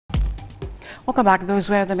Welcome back. Those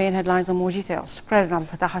were the main headlines and more details. President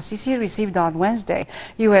Fattah al-Sisi received on Wednesday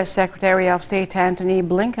U.S. Secretary of State Antony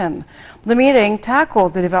Blinken. The meeting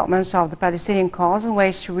tackled the developments of the Palestinian cause and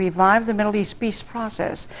ways to revive the Middle East peace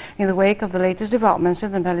process in the wake of the latest developments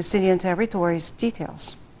in the Palestinian territories.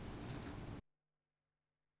 Details.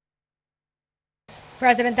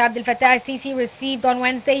 President Abdel Fattah al-Sisi received on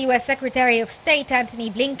Wednesday U.S. Secretary of State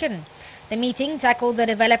Antony Blinken. The meeting tackled the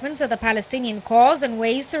developments of the Palestinian cause and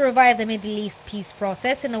ways to revive the Middle East peace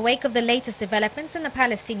process in the wake of the latest developments in the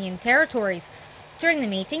Palestinian territories. During the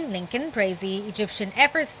meeting, Blinken praised the Egyptian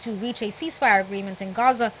efforts to reach a ceasefire agreement in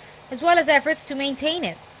Gaza, as well as efforts to maintain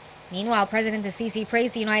it. Meanwhile, President al-Sisi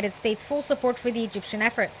praised the United States' full support for the Egyptian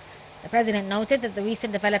efforts. The president noted that the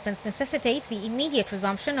recent developments necessitate the immediate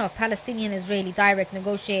resumption of Palestinian-Israeli direct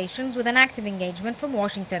negotiations with an active engagement from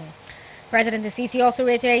Washington. President al-Sisi also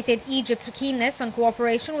reiterated Egypt's keenness on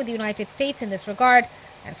cooperation with the United States in this regard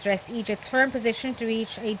and stressed Egypt's firm position to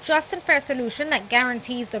reach a just and fair solution that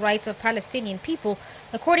guarantees the rights of Palestinian people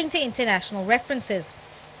according to international references.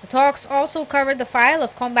 The talks also covered the file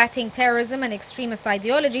of combating terrorism and extremist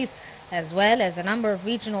ideologies, as well as a number of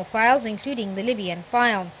regional files, including the Libyan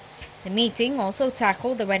file. The meeting also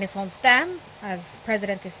tackled the Renaissance Dam, as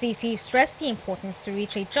President al-Sisi stressed the importance to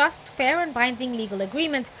reach a just, fair and binding legal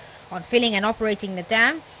agreement on filling and operating the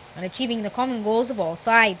dam and achieving the common goals of all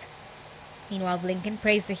sides. Meanwhile, Blinken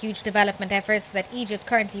praised the huge development efforts that Egypt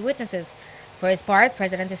currently witnesses. For his part,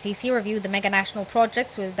 President al-Sisi reviewed the mega-national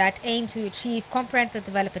projects that aim to achieve comprehensive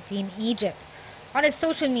development in Egypt. On his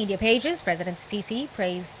social media pages, President al-Sisi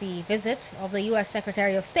praised the visit of the U.S.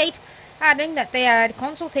 Secretary of State, adding that they had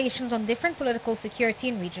consultations on different political, security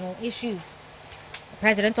and regional issues. The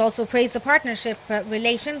president also praised the partnership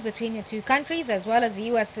relations between the two countries, as well as the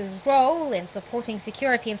U.S.'s role in supporting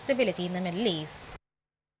security and stability in the Middle East.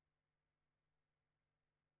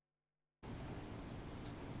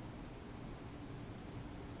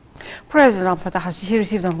 President Fattah al-Sisi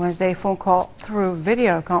received on Wednesday a phone call through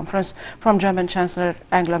video conference from German Chancellor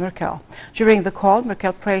Angela Merkel. During the call,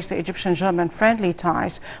 Merkel praised the Egyptian-German friendly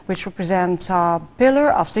ties, which represents a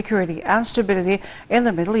pillar of security and stability in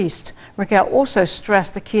the Middle East. Merkel also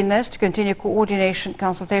stressed the keenness to continue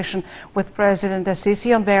consultation with President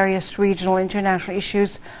al-Sisi on various regional and international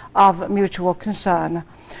issues of mutual concern.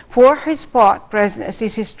 For his part, President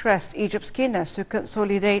al-Sisi stressed Egypt's keenness to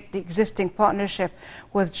consolidate the existing partnership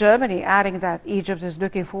with Germany, adding that Egypt is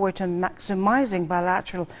looking forward to maximizing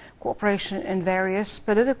bilateral cooperation in various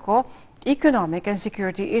political, economic and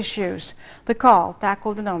security issues. The call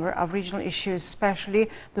tackled a number of regional issues, especially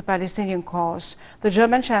the Palestinian cause. The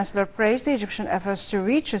German Chancellor praised the Egyptian efforts to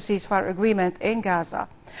reach a ceasefire agreement in Gaza.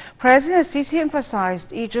 President al-Sisi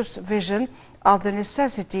emphasized Egypt's vision of the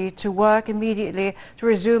necessity to work immediately to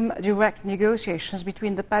resume direct negotiations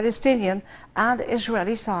between the Palestinian and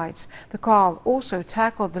Israeli sides. The call also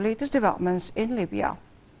tackled the latest developments in Libya.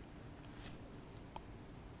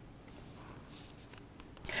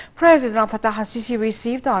 President Fattah al-Sisi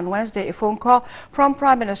received on Wednesday a phone call from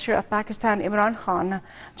Prime Minister of Pakistan Imran Khan.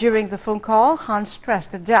 During the phone call, Khan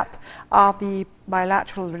stressed the depth of the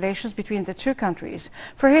bilateral relations between the two countries.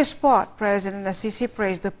 For his part, President al-Sisi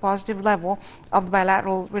praised the positive level of the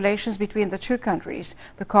bilateral relations between the two countries.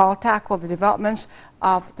 The call tackled the developments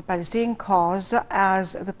of the Palestinian cause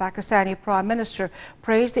as the Pakistani Prime Minister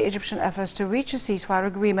praised the Egyptian efforts to reach a ceasefire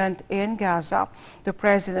agreement in Gaza. The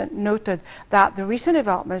President noted that the recent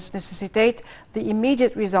developments necessitate the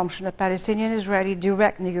immediate resumption of Palestinian-Israeli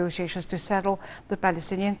direct negotiations to settle the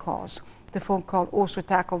Palestinian cause. The phone call also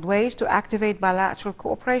tackled ways to activate bilateral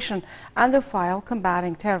cooperation and the file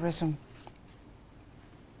combating terrorism.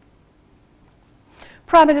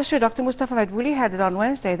 Prime Minister Dr. Mustafa Madbouli headed on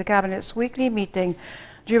Wednesday the Cabinet's weekly meeting.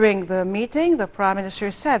 During the meeting, the Prime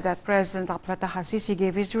Minister said that President Fattah al-Sisi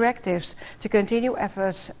gave his directives to continue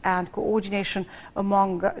efforts and coordination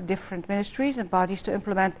among different ministries and bodies to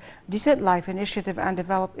implement Decent Life Initiative and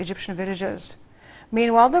develop Egyptian villages.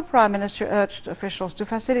 Meanwhile, the Prime Minister urged officials to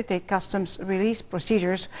facilitate customs release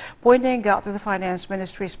procedures, pointing out to the Finance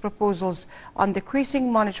Ministry's proposals on decreasing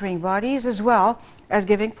monitoring bodies, as well as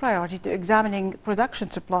giving priority to examining production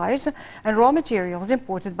supplies and raw materials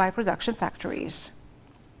imported by production factories.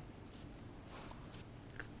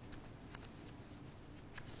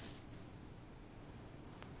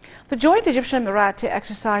 The joint Egyptian-Emirati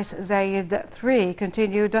exercise Zayed 3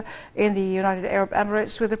 continued in the United Arab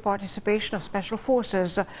Emirates with the participation of special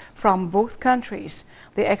forces from both countries.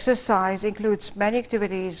 The exercise includes many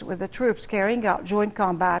activities with the troops carrying out joint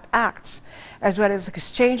combat acts, as well as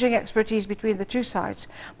exchanging expertise between the two sides.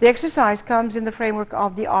 The exercise comes in the framework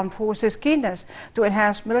of the armed forces' keenness to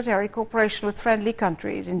enhance military cooperation with friendly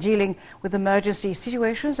countries in dealing with emergency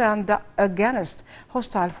situations and against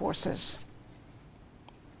hostile forces.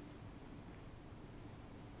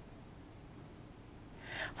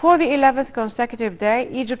 For the 11th consecutive day,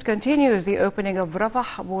 Egypt continues the opening of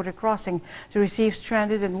Rafah border crossing to receive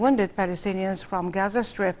stranded and wounded Palestinians from Gaza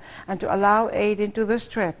Strip and to allow aid into the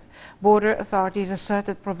Strip. Border authorities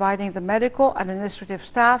asserted providing the medical and administrative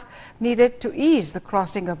staff needed to ease the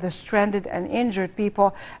crossing of the stranded and injured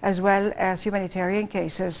people, as well as humanitarian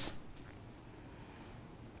cases.